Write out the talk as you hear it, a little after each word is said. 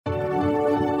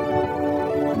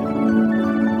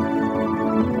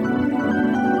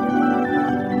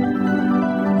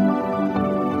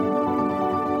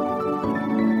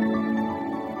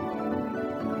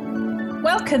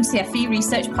Welcome to the FE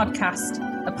Research Podcast,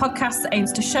 a podcast that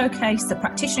aims to showcase the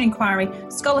practitioner inquiry,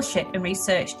 scholarship and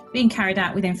research being carried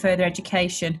out within further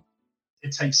education.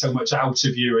 It takes so much out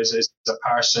of you as a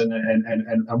person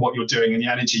and what you're doing and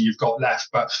the energy you've got left.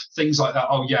 But things like that,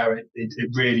 it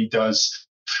really does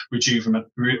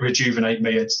rejuvenate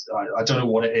me. I don't know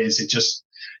what it is. It just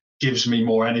gives me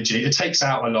more energy. It takes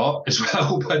out a lot as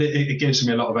well, but it gives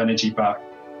me a lot of energy back.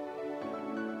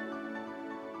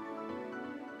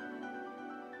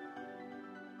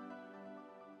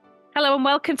 Hello and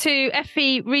welcome to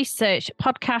FE Research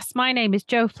Podcast. My name is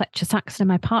Jo Fletcher-Saxon and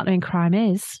my partner in crime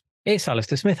is... It's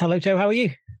Alistair Smith. Hello, Jo. How are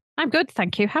you? I'm good,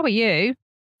 thank you. How are you?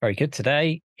 Very good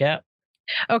today. Yeah.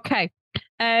 Okay.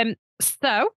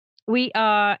 So we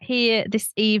are here this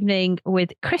evening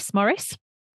with Chris Morris.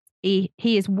 He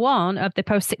is one of the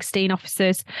post-16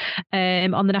 officers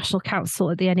on the National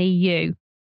Council at the NEU.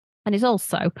 And is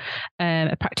also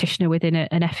a practitioner within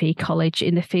an FE college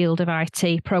in the field of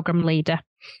IT, programme leader.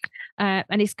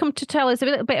 And he's come to tell us a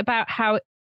little bit about how,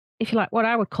 if you like, what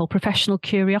I would call professional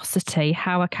curiosity,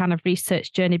 how a kind of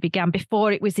research journey began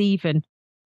before it was even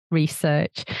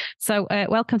research. So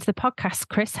welcome to the podcast,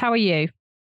 Chris. How are you?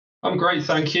 I'm great,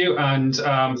 thank you. And,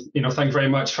 thank you very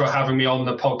much for having me on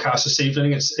the podcast this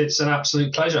evening. It's an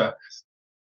absolute pleasure.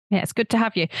 Yeah, it's good to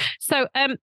have you. So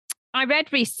I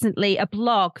read recently a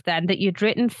blog then that you'd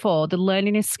written for the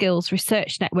Learning and Skills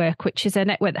Research Network, which is a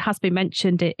network that has been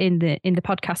mentioned in the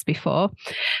podcast before.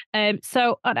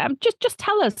 So just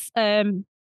tell us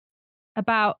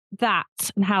about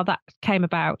that and how that came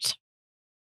about.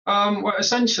 Well,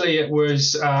 essentially, it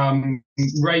was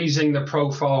raising the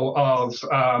profile of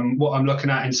what I'm looking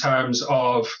at in terms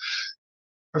of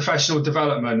professional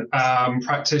development,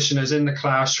 practitioners in the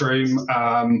classroom,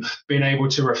 being able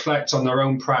to reflect on their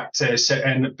own practice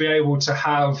and be able to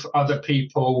have other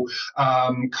people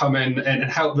come in and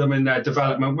help them in their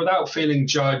development without feeling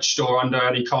judged or under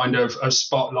any kind of a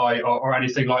spotlight or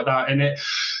anything like that. And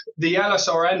the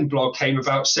LSRN blog came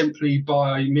about simply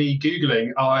by me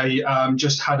Googling. I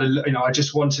just had I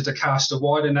just wanted to cast a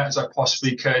wider net as I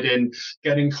possibly could and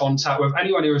get in contact with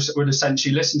anyone who would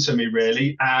essentially listen to me,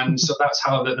 really. And so that's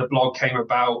how the blog came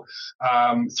about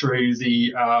through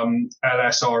the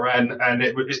LSRN, and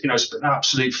it's been an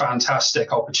absolute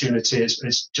fantastic opportunity.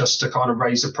 It's just to kind of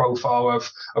raise the profile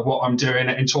of what I'm doing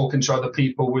and talking to other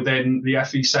people within the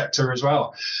FE sector as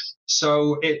well.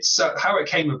 So it's how it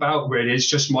came about really is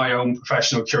just my own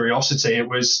professional curiosity. It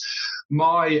was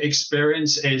my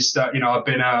experience is that, I've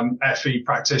been a FE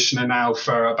practitioner now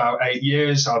for about 8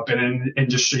 years. I've been in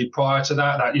industry prior to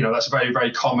that. That's a very, very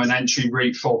common entry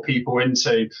route for people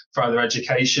into further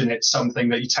education. It's something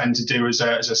that you tend to do as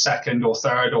a second or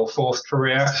third or fourth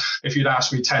career. If you'd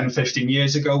asked me 10, 15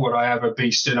 years ago, would I ever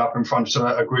be stood up in front of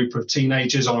a group of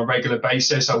teenagers on a regular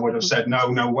basis, I would have said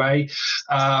no way.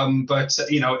 But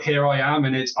here I am,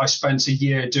 and I spent a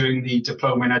year doing the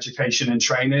diploma in education and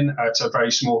training at a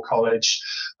very small college,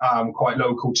 quite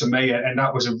local to me, and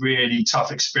that was a really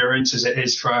tough experience, as it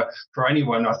is for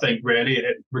anyone, I think, really,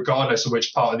 regardless of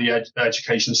which part of the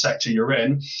education sector you're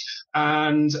in.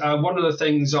 And one of the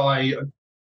things I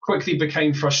quickly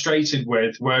became frustrated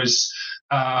with was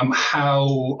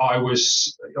how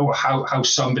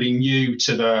somebody new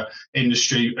to the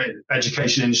industry,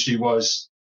 education industry, was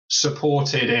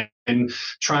supported in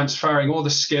transferring all the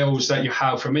skills that you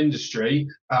have from industry,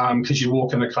 because you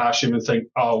walk in the classroom and think,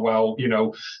 oh, well,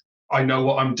 I know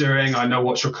what I'm doing, I know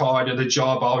what's required of the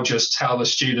job, I'll just tell the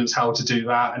students how to do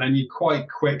that. And then you quite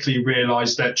quickly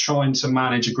realize that trying to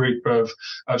manage a group of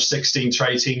 16 to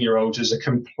 18-year-olds is a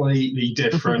completely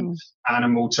different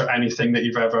animal to anything that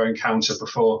you've ever encountered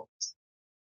before.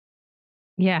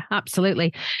 Yeah,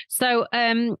 absolutely. So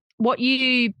what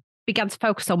you began to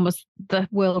focus on was the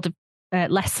world of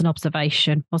lesson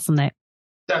observation, wasn't it?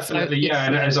 Definitely, yeah.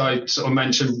 And as I sort of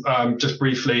mentioned just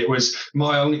briefly, it was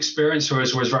my own experience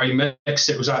was very mixed.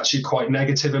 It was actually quite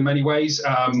negative in many ways.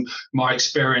 My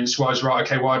experience was, right,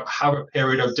 okay, well, I have a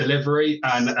period of delivery,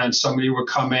 and somebody would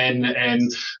come in and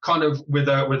kind of with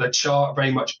a chart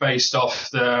very much based off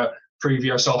the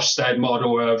previous Ofsted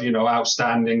model of,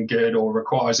 outstanding, good, or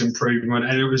requires improvement.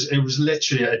 And it was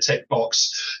literally a tick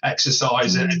box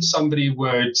exercise. And somebody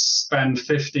would spend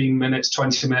 15 minutes,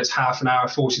 20 minutes, half an hour,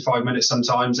 45 minutes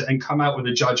sometimes, and come out with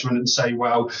a judgment and say,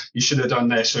 well, you should have done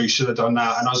this or you should have done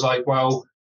that. And I was like, well,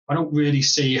 I don't really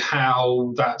see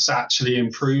how that's actually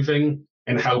improving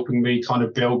and helping me kind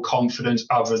of build confidence,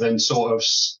 other than sort of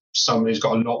somebody who's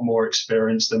got a lot more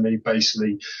experience than me,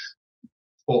 basically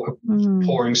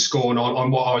pouring scorn on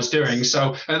what I was doing.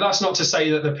 So, and that's not to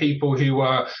say that the people who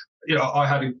were I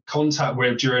had a contact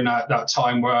with during that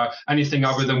time were anything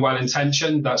other than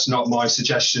well-intentioned. That's not my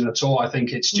suggestion at all. I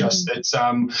think it's just that,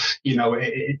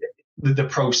 the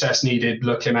process needed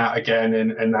looking at again.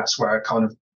 And that's where it kind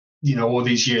of, all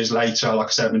these years later, like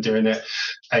I said, I've been doing it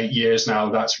 8 years now.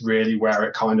 That's really where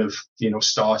it kind of,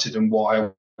 started and why I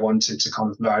wanted to kind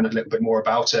of learn a little bit more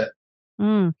about it.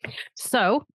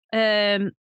 So,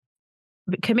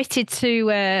 committed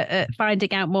to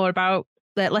finding out more about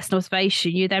lesson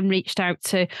observation, you then reached out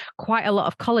to quite a lot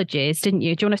of colleges, didn't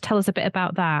you? Do you want to tell us a bit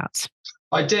about that?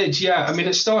 I did, yeah. I mean,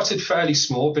 it started fairly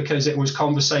small because it was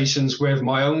conversations with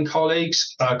my own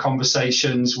colleagues,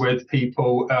 conversations with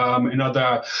people in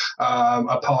other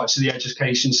parts of the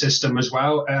education system as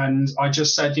well. And I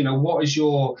just said, what is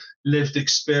your lived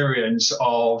experience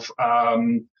of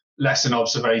lesson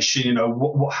observation?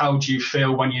 How do you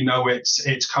feel when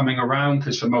it's coming around?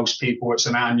 Because for most people, it's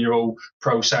an annual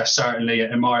process, certainly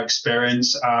in my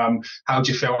experience. How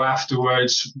do you feel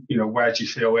afterwards? Where do you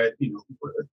feel it?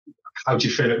 How do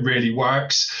you feel it really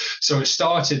works? So it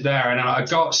started there, and I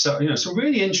got some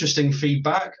really interesting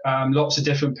feedback. Lots of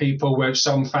different people, where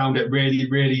some found it really,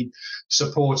 really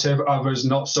supportive, others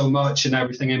not so much, and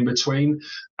everything in between.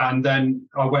 And then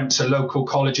I went to local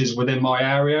colleges within my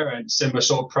area, and similar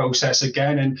sort of process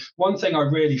again. And one thing I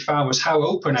really found was how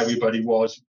open everybody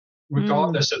was,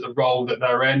 regardless of the role that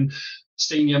they're in.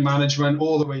 Senior management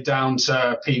all the way down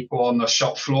to people on the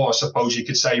shop floor, I suppose you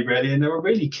could say, really. And they were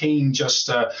really keen just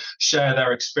to share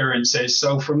their experiences.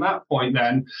 So from that point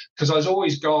then, because I was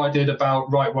always guarded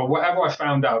about, right, well, whatever I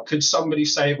found out, could somebody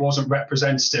say it wasn't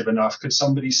representative enough? Could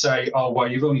somebody say, oh, well,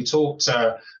 you've only talked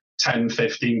to 10,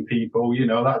 15 people,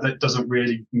 that doesn't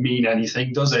really mean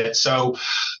anything, does it? So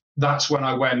that's when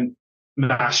I went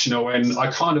national, and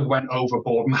I kind of went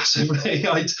overboard massively.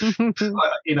 I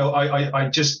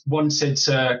just wanted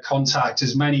to contact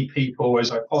as many people as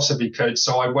I possibly could.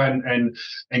 So I went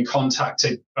and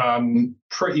contacted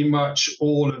pretty much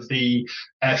all of the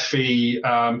FE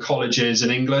colleges in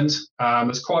England.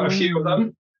 There's quite a few of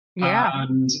them. Yeah.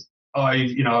 And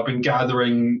I've been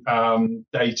gathering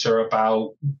data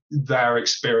about their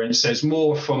experiences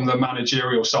more from the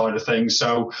managerial side of things.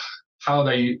 So how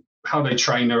they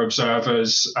train their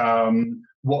observers,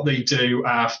 what they do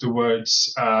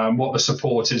afterwards, what the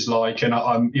support is like, and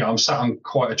I'm sat on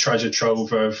quite a treasure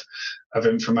trove of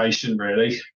information,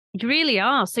 really. You really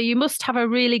are. So you must have a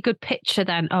really good picture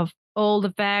then of all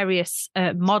the various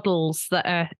models that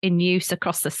are in use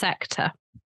across the sector.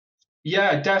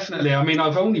 Yeah, definitely. I mean,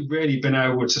 I've only really been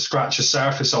able to scratch the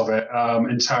surface of it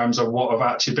in terms of what I've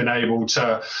actually been able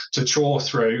to trawl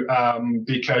through,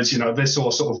 because, this all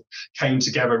sort of came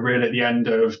together really at the end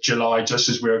of July, just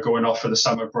as we were going off for the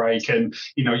summer break. And,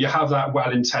 you have that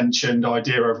well-intentioned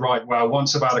idea of, right, well,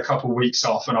 once I've had a couple of weeks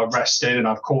off and I've rested and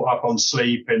I've caught up on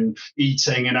sleep and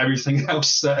eating and everything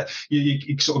else that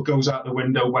you sort of goes out the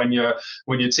window when you're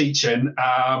teaching.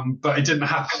 But it didn't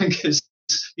happen because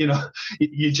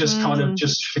you just kind of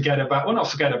just forget about, well, not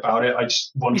forget about it. I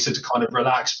just wanted to kind of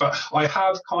relax, but I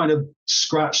have kind of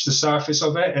scratched the surface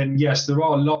of it. And yes, there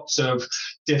are lots of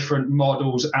different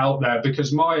models out there,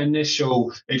 because my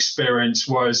initial experience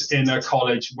was in a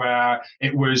college where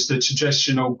it was the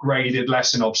traditional graded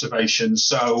lesson observations.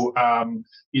 So,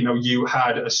 you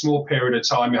had a small period of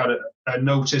time, you had a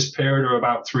notice period of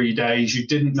about 3 days. You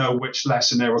didn't know which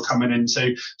lesson they were coming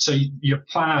into. So you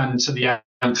planned to the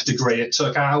nth degree. It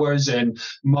took hours, and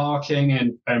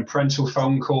marking and parental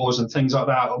phone calls and things like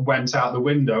that went out the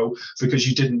window because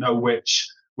you didn't know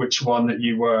which one that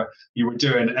you were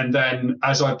doing. And then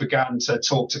as I began to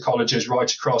talk to colleges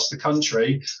right across the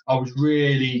country, I was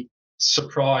really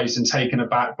surprised and taken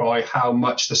aback by how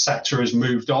much the sector has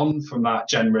moved on from that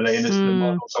generally, and the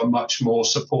models are much more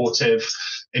supportive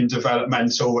in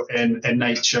developmental in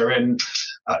nature, and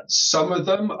some of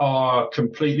them are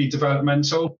completely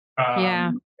developmental.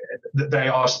 They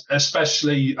are,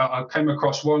 especially I came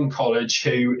across one college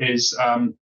who is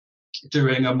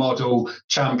doing a model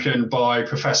championed by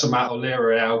Professor Matt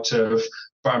O'Leary out of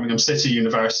Birmingham City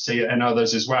University, and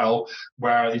others as well,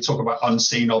 where they talk about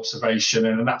unseen observation,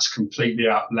 and that's completely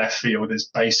out left field. There's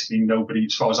basically nobody,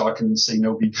 as far as I can see,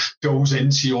 nobody goes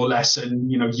into your lesson.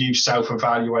 You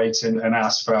self-evaluate and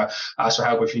ask for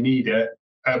help if you need it.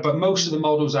 But most of the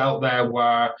models out there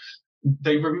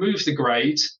they removed the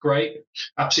grade. Great,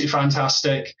 absolutely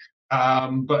fantastic.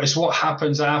 But it's what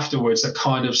happens afterwards that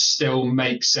kind of still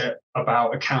makes it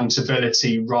about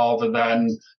accountability rather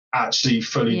than actually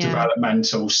fully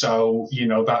developmental. So,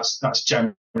 that's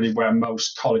generally where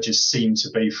most colleges seem to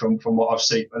be from what I've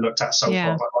seen, looked at so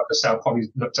far. But like I said, I've probably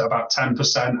looked at about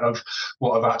 10% of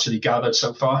what I've actually gathered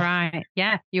so far. Right.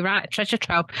 Yeah, you're right. Treasure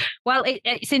trove. Well,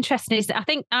 it's interesting. Is I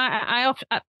think I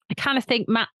kind of think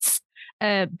Matt's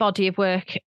body of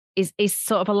work is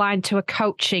sort of aligned to a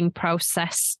coaching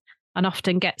process, and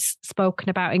often gets spoken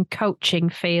about in coaching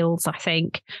fields, I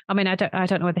think. I mean, I don't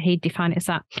know whether he'd define it as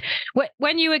that.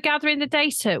 When you were gathering the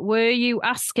data, were you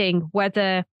asking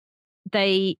whether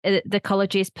the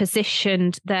colleges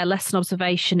positioned their lesson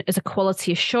observation as a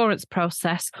quality assurance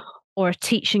process or a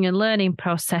teaching and learning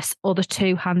process, or the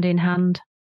two hand in hand?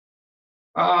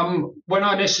 When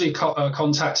I initially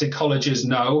contacted colleges,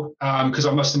 no, because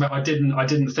I must admit I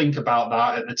didn't think about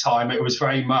that at the time. It was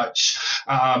very much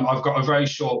I've got a very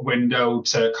short window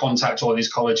to contact all these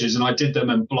colleges, and I did them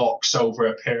in blocks over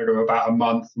a period of about a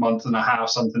month and a half,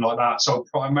 something like that. So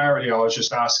primarily, I was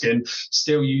just asking,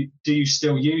 do you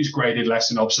still use graded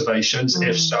lesson observations?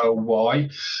 If so, why?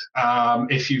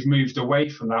 If you've moved away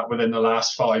from that within the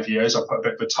last 5 years, I put a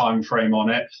bit of a time frame on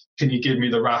it. Can you give me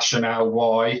the rationale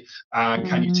why?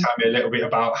 Can you tell me a little bit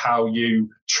about how you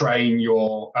train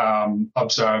your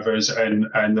observers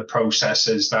and the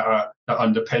processes that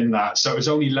underpin that? So it was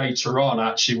only later on,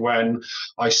 actually, when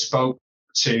I've spoken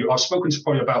to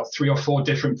probably about 3 or 4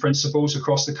 different principals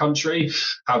across the country,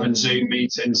 having Zoom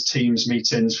meetings, Teams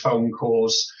meetings, phone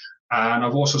calls. And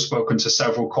I've also spoken to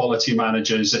several quality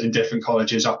managers in different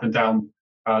colleges up and down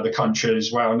the country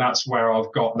as well. And that's where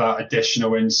I've got that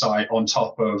additional insight on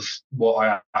top of what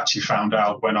I actually found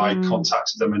out when I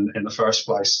contacted them in the first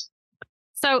place.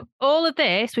 So all of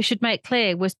this, we should make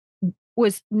clear, was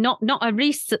not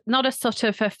a sort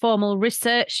of a formal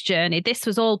research journey. This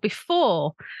was all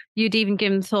before you'd even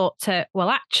given thought to, well,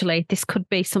 actually, this could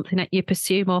be something that you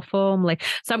pursue more formally.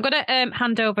 So I'm going to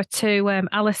hand over to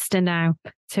Alistair now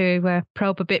to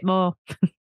probe a bit more.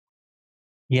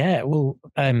 Yeah, well,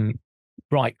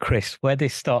 right, Chris, where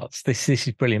this starts, this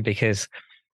is brilliant, because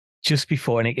just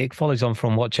before, and it follows on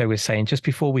from what Joe was saying, just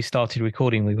before we started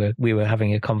recording, we were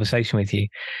having a conversation with you,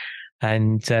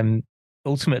 and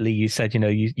ultimately you said,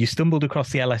 you stumbled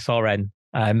across the LSRN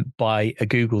by a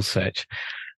Google search,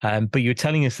 but you were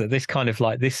telling us that this kind of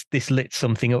like this lit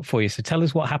something up for you. So tell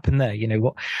us what happened there.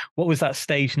 What was that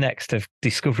stage next of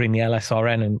discovering the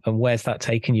LSRN, and where's that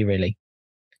taken you, really?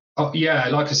 Oh, yeah,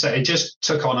 like I said, it just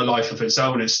took on a life of its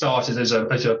own. It started as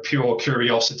a pure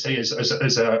curiosity, as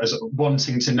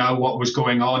wanting to know what was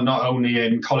going on, not only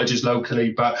in colleges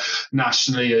locally, but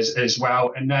nationally as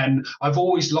well. And then I've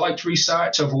always liked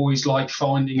research. I've always liked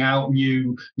finding out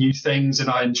new things, and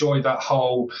I enjoy that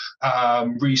whole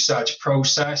research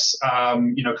process.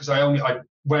 Because I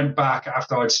went back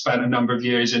after I'd spent a number of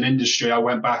years in industry. I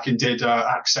went back and did an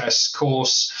access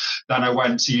course. Then I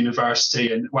went to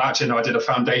university, and I did a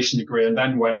foundation degree, and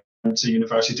then went to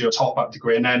university to do a top-up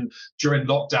degree. And then during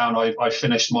lockdown, I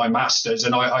finished my master's,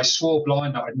 and I swore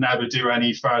blind that I'd never do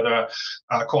any further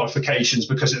qualifications,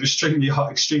 because it was extremely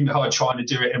hard trying to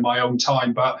do it in my own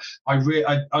time. But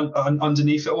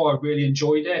underneath it all, I really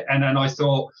enjoyed it. And then I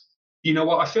thought, you know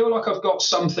what, I feel like I've got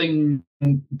something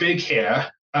big here.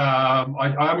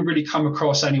 I haven't really come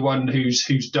across anyone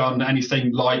who's done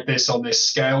anything like this on this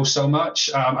scale so much.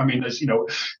 There's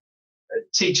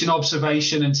teaching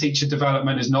observation and teacher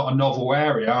development is not a novel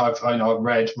area. I've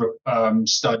read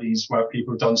studies where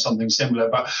people have done something similar,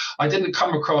 but I didn't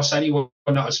come across anyone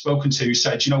that I've spoken to who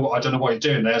said, you know what, I don't know why you're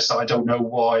doing this. I don't know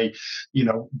why,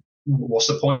 what's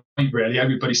the point, really?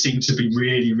 Everybody seemed to be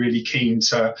really, really keen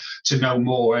to know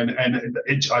more.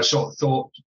 I sort of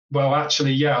thought, well,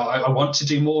 actually, yeah, I want to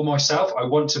do more myself. I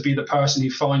want to be the person who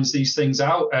finds these things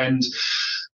out. And,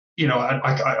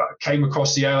 I came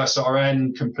across the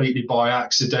LSRN completely by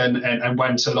accident, and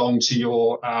went along to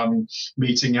your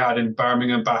meeting you had in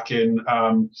Birmingham back in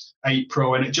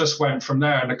April. And it just went from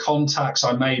there. And the contacts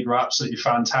I made were absolutely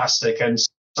fantastic. And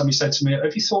somebody said to me,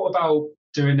 have you thought about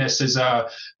doing this as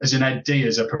an EdD,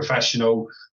 as a professional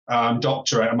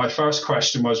doctorate? And my first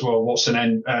question was, well, what's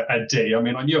an EdD? I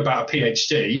mean, I knew about a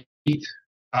PhD,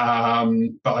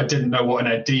 but I didn't know what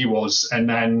an EdD was. And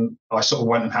then I sort of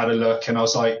went and had a look, and I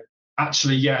was like,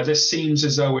 actually, yeah, this seems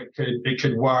as though it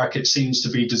could work. It seems to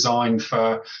be designed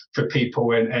for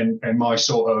people in my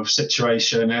sort of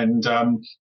situation. And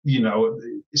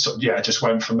it just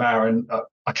went from there, and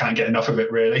I can't get enough of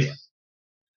it, really.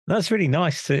 That's really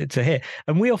nice to hear.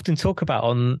 And we often talk about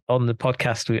on the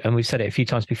podcast, and we've said it a few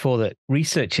times before, that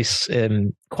research is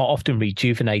quite often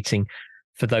rejuvenating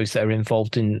for those that are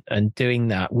involved in and doing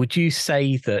that. Would you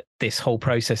say that this whole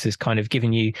process has kind of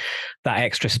given you that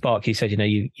extra spark? You said,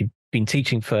 you been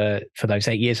teaching for those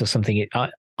 8 years or something,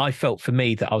 I felt for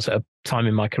me that I was at a time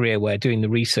in my career where doing the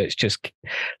research just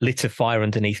lit a fire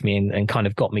underneath me and kind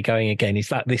of got me going again. Is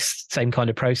that this same kind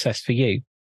of process for you?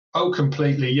 Oh,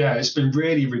 completely. Yeah, it's been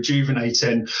really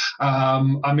rejuvenating.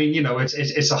 I mean,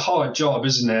 it's a hard job,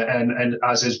 isn't it? And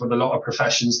as is with a lot of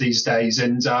professions these days.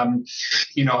 And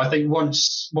I think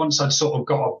once I'd sort of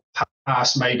got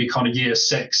past maybe kind of year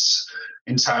 6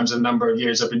 in terms of number of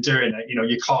years I've been doing it,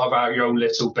 you carve out your own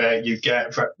little bit, you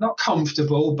get not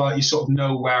comfortable, but you sort of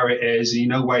know where it is, and you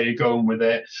know where you're going with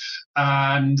it.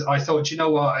 And I thought, you know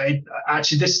what,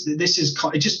 this is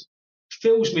kind of, it just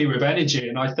fills me with energy,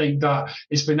 and I think that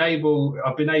I've been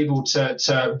able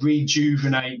to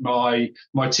rejuvenate my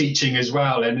teaching as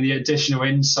well, and the additional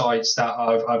insights that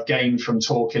I've gained from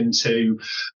talking to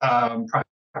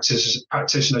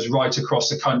practitioners right across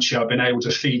the country. I've been able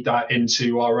to feed that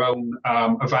into our own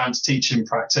advanced teaching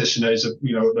practitioners,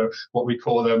 what we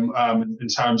call them, in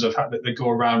terms of how they go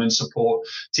around and support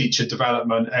teacher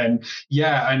development. And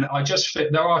I just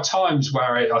there are times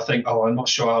where I think, I'm not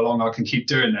sure how long I can keep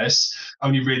doing this,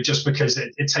 only really just because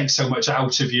it takes so much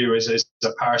out of you as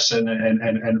a person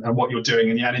and what you're doing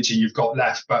and the energy you've got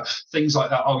left. But things like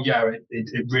that,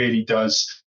 it really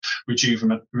does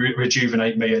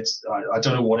rejuvenate me. I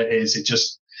don't know what it is. It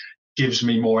just gives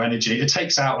me more energy. It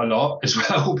takes out a lot as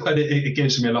well, but it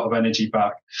gives me a lot of energy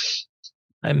back.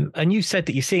 And you said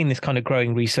that you're seeing this kind of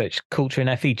growing research culture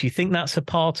in FE. Do you think that's a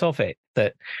part of it,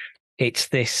 that it's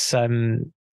this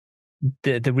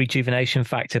the rejuvenation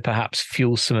factor perhaps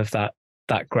fuels some of that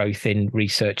growth in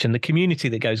research and the community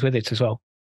that goes with it as well?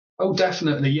 Oh,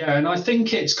 definitely, yeah. And I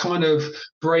think it's kind of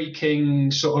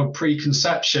breaking sort of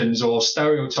preconceptions or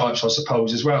stereotypes, I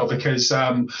suppose, as well, because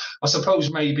I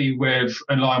suppose maybe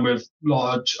in line with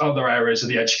large other areas of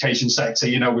the education sector,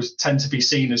 we tend to be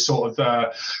seen as sort of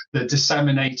the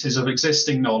disseminators of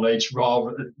existing knowledge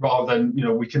rather than,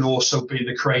 we can also be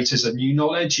the creators of new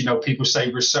knowledge. People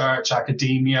say research,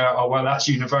 academia, well, that's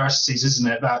universities,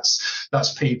 isn't it?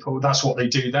 That's people, that's what they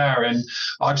do there. And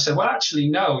I've said, well, actually,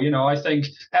 no, I think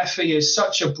FE is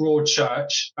such a broad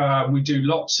church. We do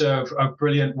lots of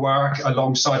brilliant work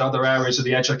alongside other areas of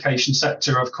the education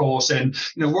sector, of course. And,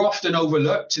 we're often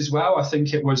overlooked as well. I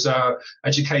think it was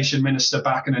education minister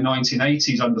back in the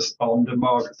 1980s under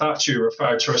Margaret Thatcher who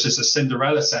referred to us as the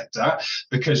Cinderella sector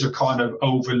because we're kind of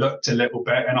overlooked a little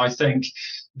bit. And I think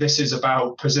this is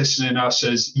about positioning us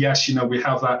as, yes, we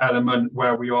have that element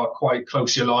where we are quite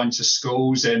closely aligned to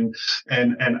schools and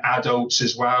adults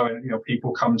as well. And,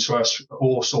 people come to us at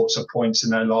all sorts of points in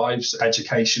their lives,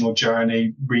 educational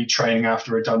journey, retraining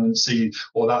after redundancy,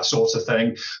 or that sort of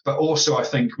thing. But also, I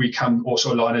think we can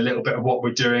also align a little bit of what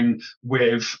we're doing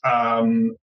with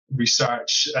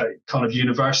research at kind of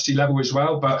university level as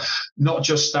well, but not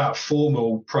just that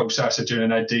formal process of doing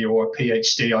an ED or a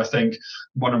PhD. I think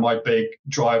one of my big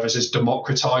drivers is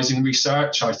democratizing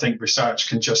research. I think research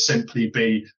can just simply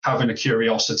be having a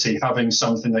curiosity, having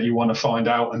something that you want to find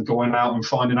out and going out and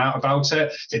finding out about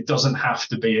it. It doesn't have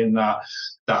to be in that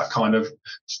kind of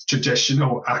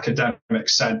traditional academic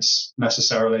sense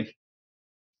necessarily.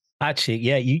 Actually,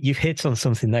 yeah, you've hit on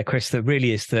something there, Chris, that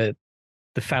really is the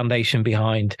foundation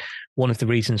behind one of the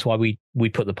reasons why we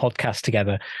put the podcast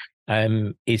together,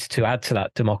 is to add to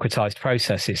that democratized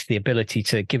process. It's the ability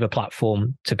to give a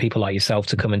platform to people like yourself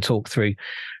to come and talk through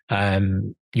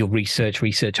your research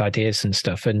ideas and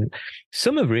stuff. And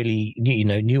some are really,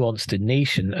 nuanced and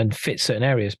niche and fit certain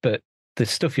areas, but the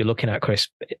stuff you're looking at, Chris,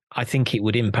 I think it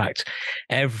would impact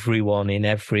everyone in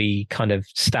every kind of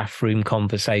staff room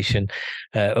conversation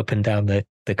up and down the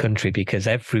country, because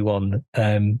everyone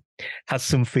has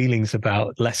some feelings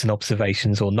about lesson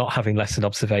observations or not having lesson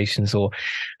observations or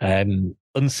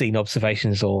unseen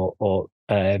observations or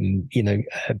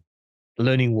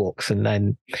learning walks. And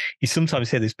then you sometimes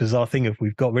hear this bizarre thing of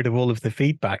we've got rid of all of the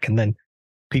feedback, and then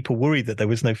people worried that there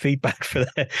was no feedback for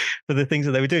the things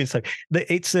that they were doing. So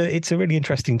it's a really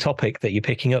interesting topic that you're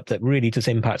picking up that really does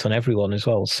impact on everyone as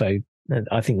well. So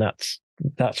I think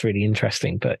that's really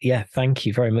interesting. But yeah, thank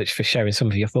you very much for sharing some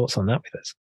of your thoughts on that with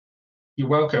us. You're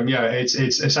welcome. Yeah,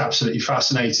 it's absolutely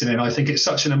fascinating, and I think it's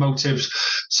such an emotive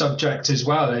subject as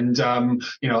well. And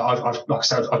I've like I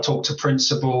said, I've talked to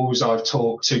principals, I've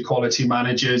talked to quality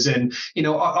managers, and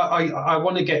I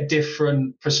want to get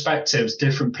different perspectives,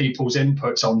 different people's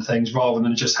inputs on things, rather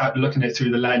than just looking at it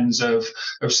through the lens of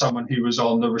someone who was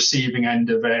on the receiving end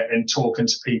of it and talking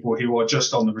to people who are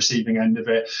just on the receiving end of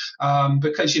it.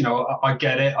 Because I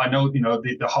get it. I know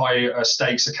the high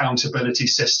stakes accountability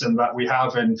system that we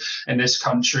have in this this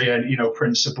country, and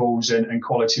principals and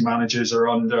quality managers are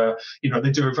under,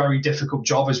 they do a very difficult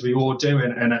job, as we all do,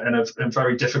 in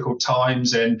very difficult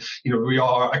times, and we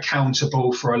are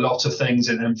accountable for a lot of things,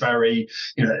 and very,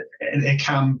 it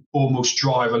can almost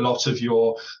drive a lot of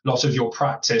your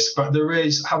practice. But there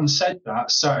is, having said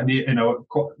that, certainly a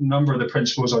number of the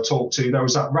principals I talked to, there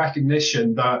was that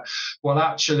recognition that, well,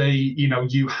 actually,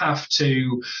 you have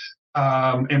to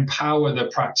empower the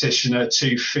practitioner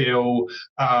to feel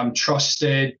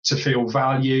trusted, to feel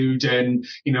valued, and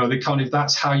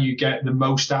that's how you get the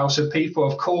most out of people.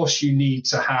 Of course, you need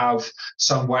to have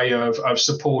some way of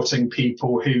supporting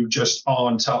people who just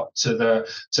aren't up to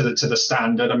the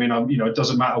standard. I mean, it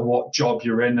doesn't matter what job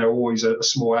you're in, there's always a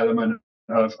small element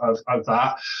of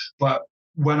that. But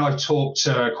when I talk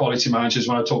to quality managers,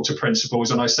 when I talk to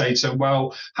principals, and I say to them,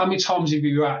 well, how many times have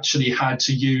you actually had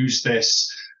to use this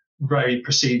very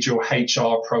procedural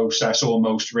HR process,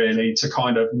 almost, really, to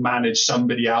kind of manage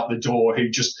somebody out the door who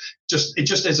just it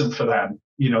just isn't for them?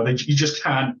 You just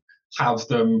can't have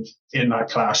them in that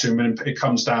classroom. And it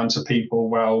comes down to people,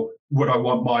 well, would I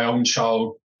want my own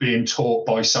child being taught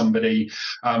by somebody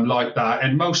like that?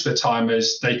 And most of the time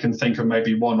is they can think of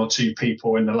maybe one or two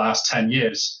people in the last 10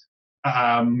 years.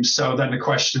 So then the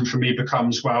question for me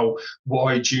becomes, well,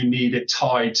 why do you need it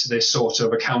tied to this sort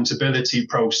of accountability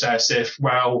process if,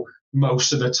 well,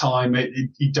 most of the time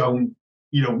you don't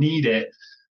need it?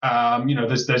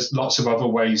 There's lots of other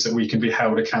ways that we can be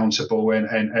held accountable,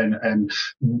 and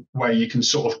where you can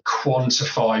sort of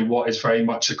quantify what is very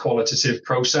much a qualitative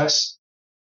process.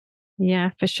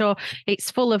 Yeah, for sure. It's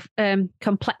full of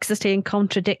complexity and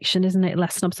contradiction, isn't it?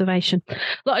 Lesson observation.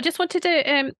 Look, I just wanted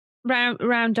to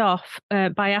round off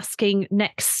by asking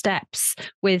next steps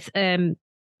with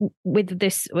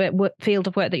this field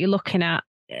of work that you're looking at,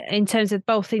 in terms of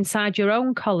both inside your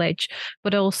own college,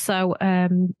 but also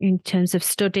in terms of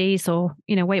studies, or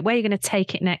where you're going to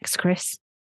take it next, Chris.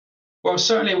 Well,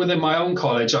 certainly within my own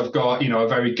college, I've got, a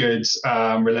very good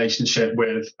relationship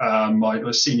with my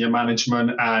senior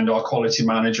management and our quality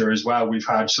manager as well. We've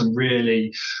had some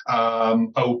really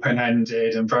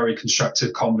open-ended and very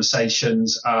constructive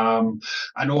conversations, and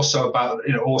also about,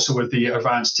 also with the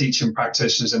advanced teaching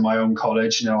practitioners in my own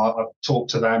college. I've talked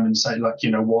to them and say, like,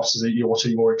 what are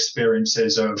your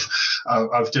experiences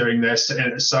of doing this?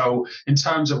 And so, in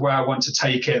terms of where I want to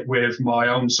take it with my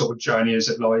own sort of journey, as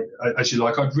you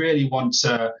like, I'd really want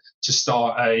to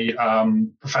start a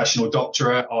professional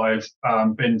doctorate. I've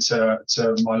been to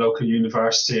my local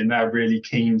university, and they're really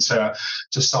keen to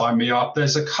sign me up.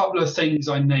 There's a couple of things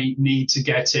I need to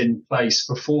get in place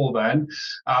before then.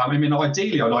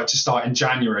 Ideally, I'd like to start in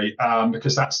January,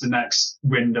 because that's the next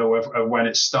window of when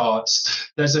it starts.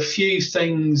 There's a few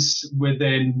things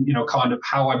within, kind of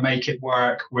how I make it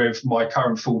work with my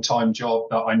current full-time job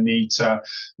that I need to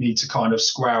kind of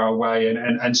square away,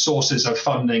 and sources of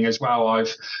funding as well.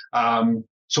 I've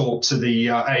talked to the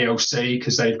AOC,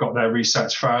 because they've got their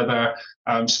Research Further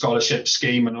scholarship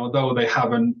scheme, and although they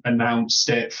haven't announced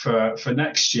it for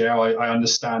next year, I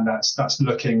understand that's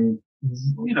looking,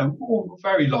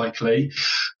 very likely,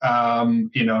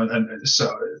 and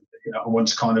so I want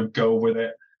to kind of go with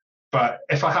it. But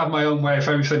if I have my own way, if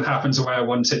everything happens the way I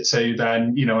want it to,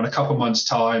 then in a couple of months'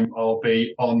 time, I'll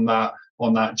be on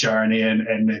that journey,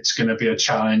 and it's going to be a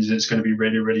challenge, and it's going to be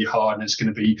really, really hard, and it's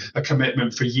going to be a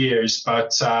commitment for years.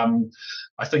 But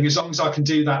I think as long as I can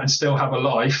do that and still have a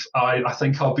life, I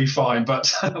think I'll be fine.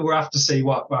 But we'll have to see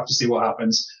what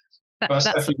happens. But that's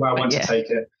definitely where I want to take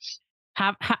it.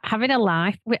 Having a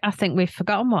life, I think we've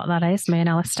forgotten what that is, me and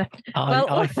Alistair.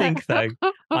 I think though,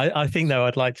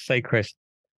 I'd like to say, Chris,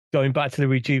 going back to the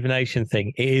rejuvenation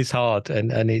thing, it is hard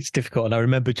and it's difficult. And I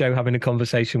remember Joe having a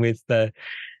conversation with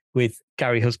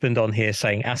Gary Husband on here,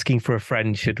 asking for a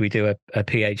friend, should we do a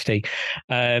PhD?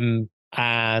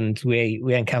 And we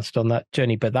encountered on that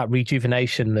journey. But that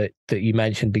rejuvenation that you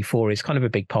mentioned before is kind of a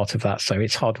big part of that. So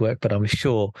it's hard work, but I'm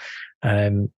sure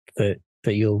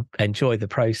that you'll enjoy the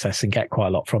process and get quite a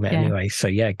lot from it anyway. So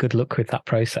yeah, good luck with that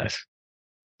process.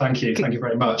 Thank you. Thank you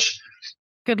very much.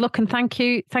 Good luck, and thank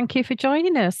you for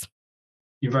joining us.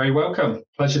 You're very welcome.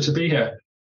 Pleasure to be here.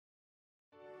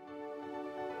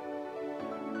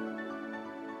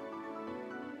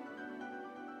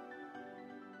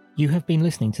 You have been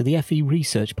listening to the FE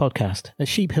Research Podcast, a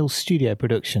Sheep Hill studio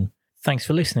production. Thanks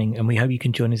for listening, and we hope you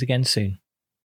can join us again soon.